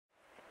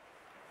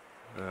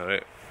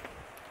Alright.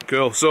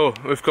 Cool, so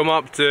we've come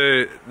up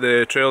to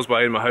the trails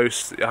behind my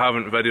house. I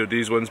haven't videoed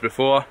these ones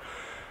before,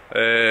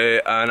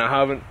 and I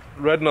haven't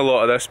ridden a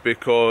lot of this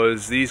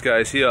because these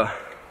guys here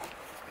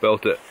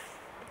built it.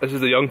 This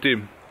is the young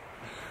team.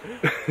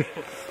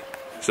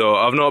 So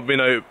I've not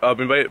been out, I've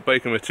been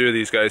biking with two of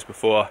these guys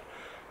before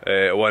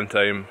at one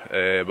time,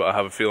 but I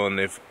have a feeling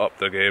they've upped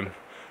their game,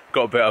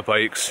 got better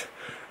bikes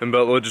and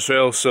built loads of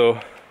trails, so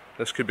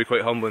this could be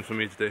quite humbling for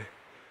me today.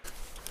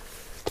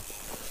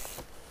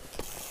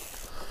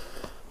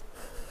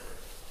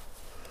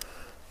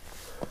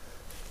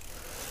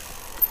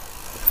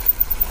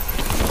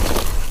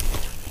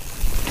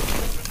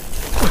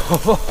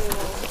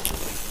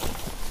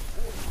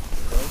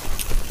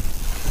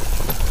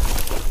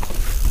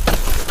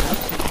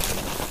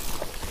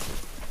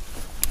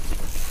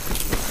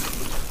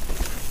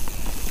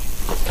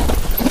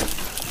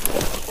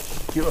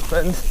 Keep it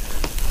pinned.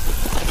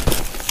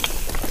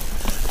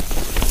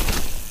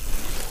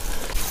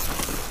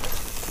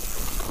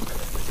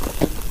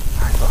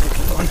 Alright, fuck it,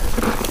 keep going.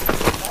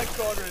 That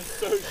corner is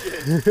so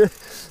good.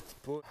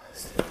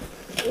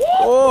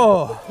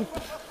 Oh!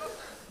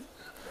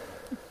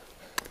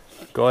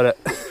 Got it.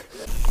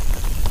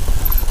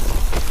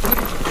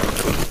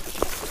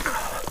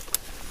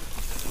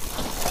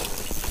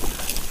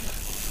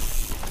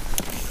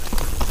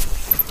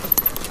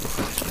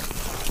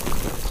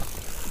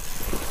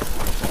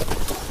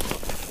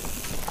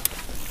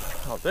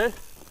 Up there.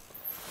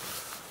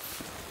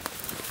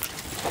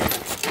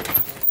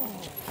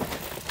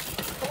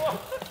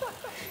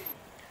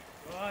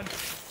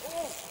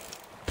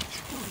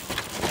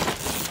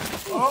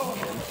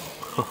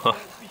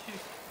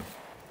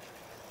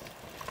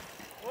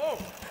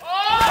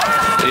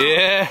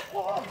 Yeah.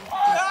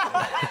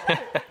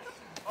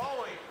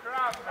 Holy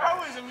crap, that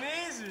was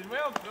amazing.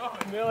 Well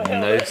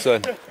done. Nice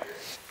one.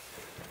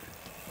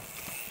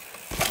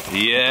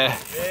 Yeah.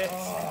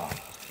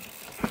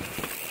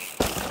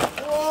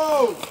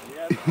 Whoa!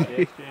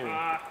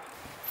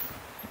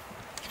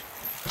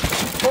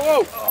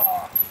 Whoa!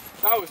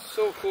 That was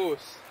so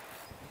close.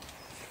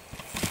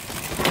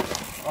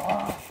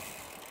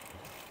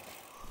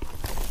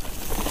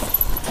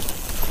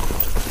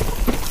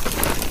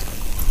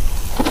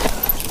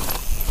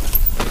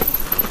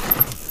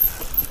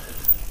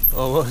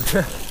 Almost.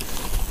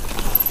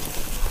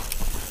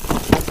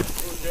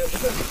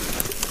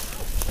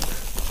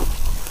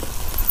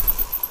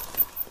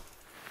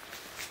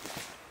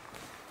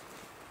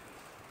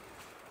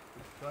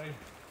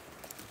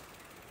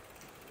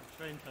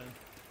 Train time.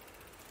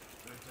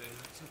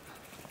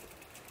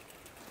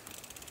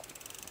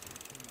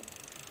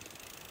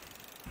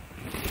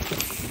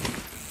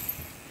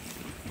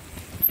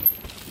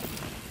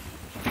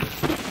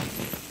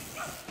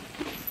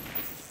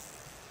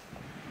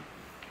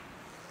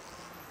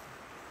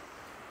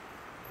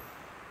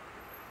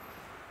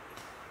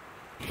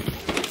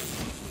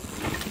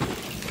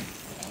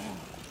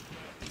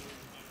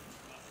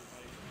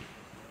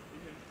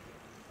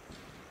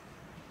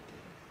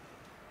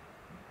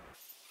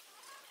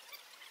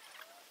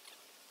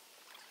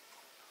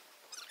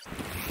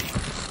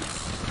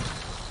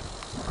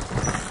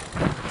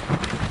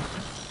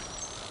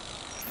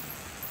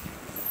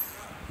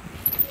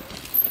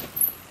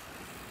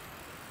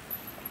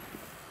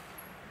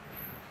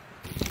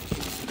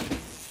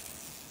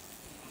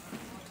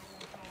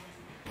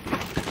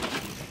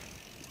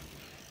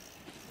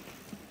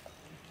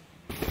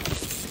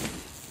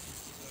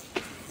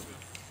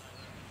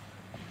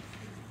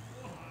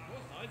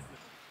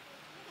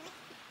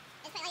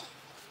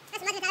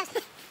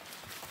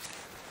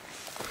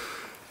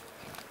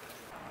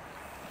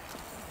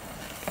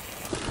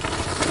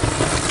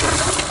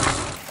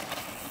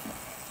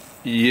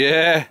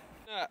 Yeah.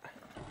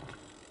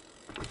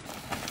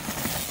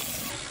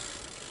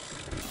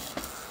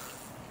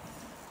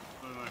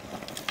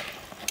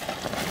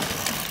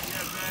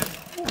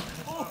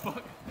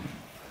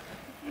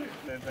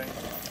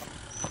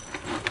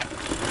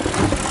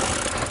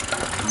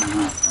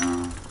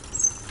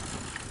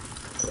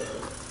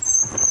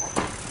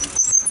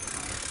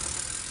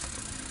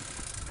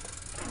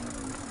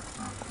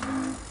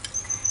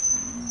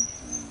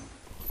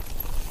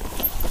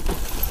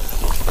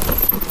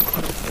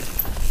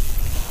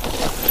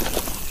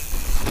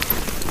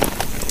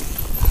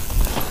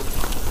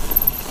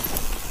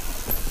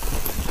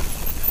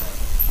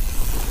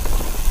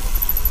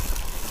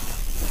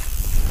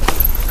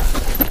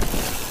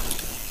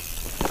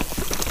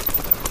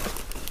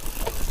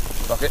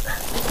 Fuck it.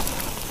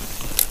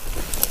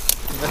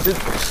 That's it.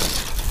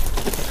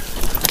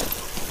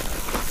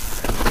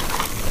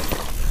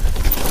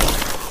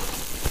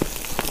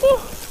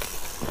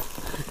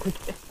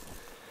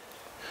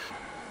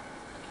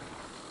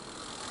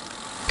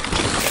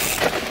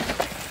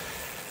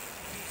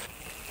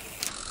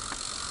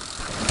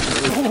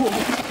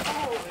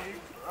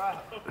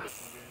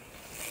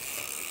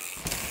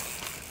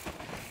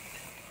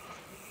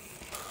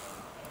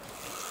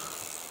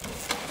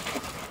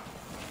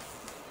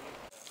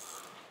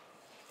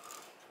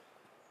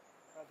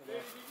 Did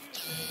you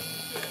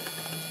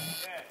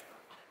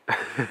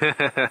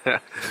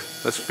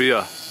That's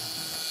fear.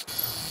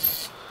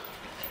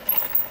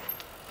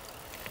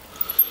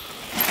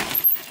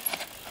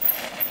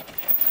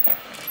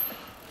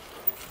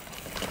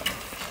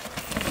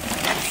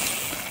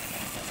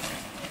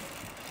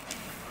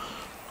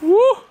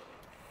 Woo!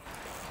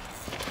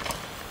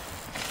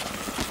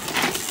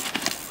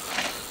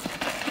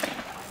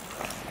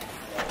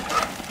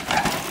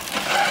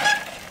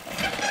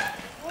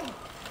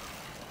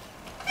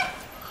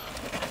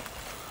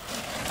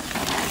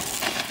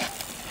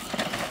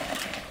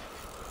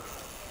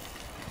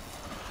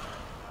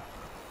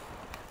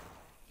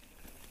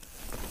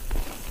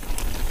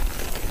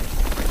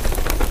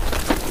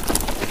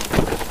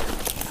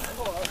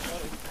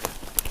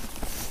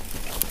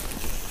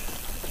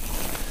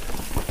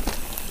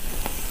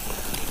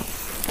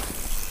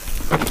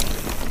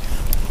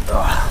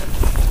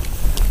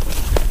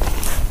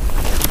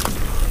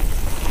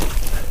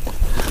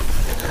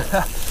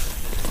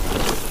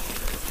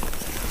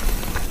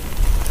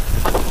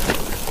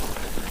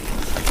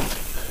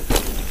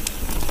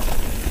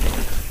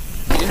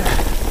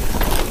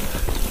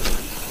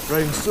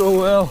 Riding so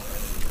well.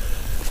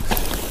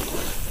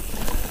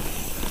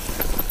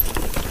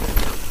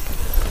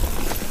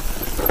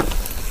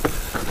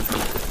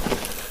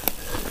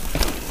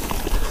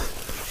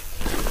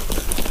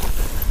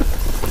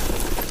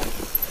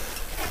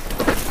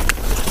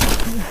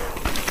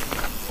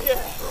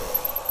 Yeah.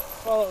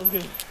 Oh, that was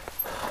good.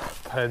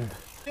 Pinned.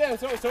 Yeah,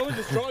 so it's only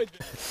destroyed.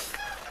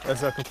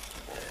 That's a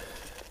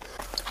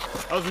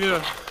That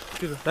was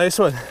good. nice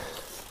one.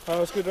 That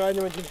was good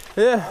riding with you.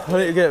 Yeah, I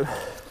need to get.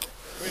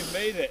 We've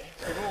made it.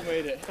 We've all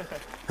made it.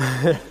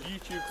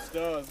 YouTube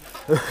stars.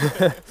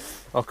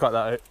 I'll cut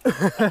that out.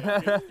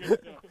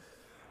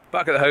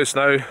 Back at the house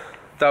now.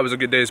 That was a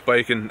good day's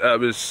biking. It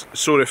was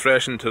so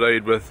refreshing to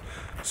ride with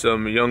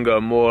some younger,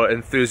 more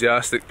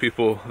enthusiastic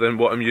people than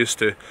what I'm used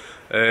to.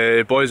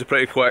 Boys are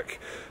pretty quick,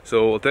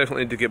 so we'll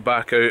definitely need to get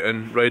back out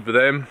and ride with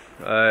them.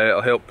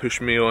 It'll help push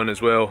me on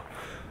as well.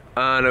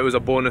 And it was a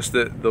bonus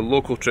that the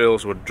local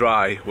trails were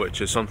dry,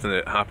 which is something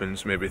that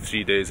happens maybe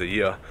 3 days a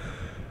year.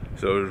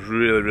 So it was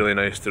really, really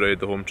nice to ride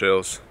the home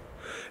trails.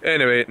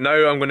 Anyway,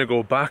 now I'm going to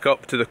go back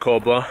up to the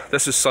cobbler.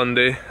 This is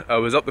Sunday. I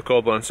was up the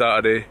cobbler on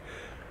Saturday,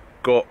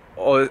 got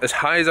as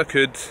high as I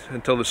could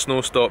until the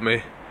snow stopped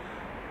me,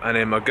 and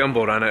then my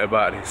gimbal ran out of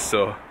batteries.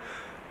 So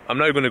I'm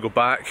now going to go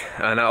back,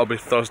 and that'll be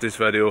Thursday's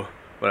video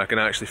when I can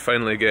actually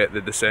finally get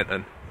the descent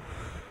in.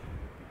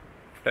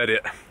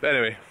 Idiot.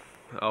 Anyway,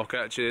 I'll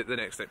catch you the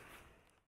next time.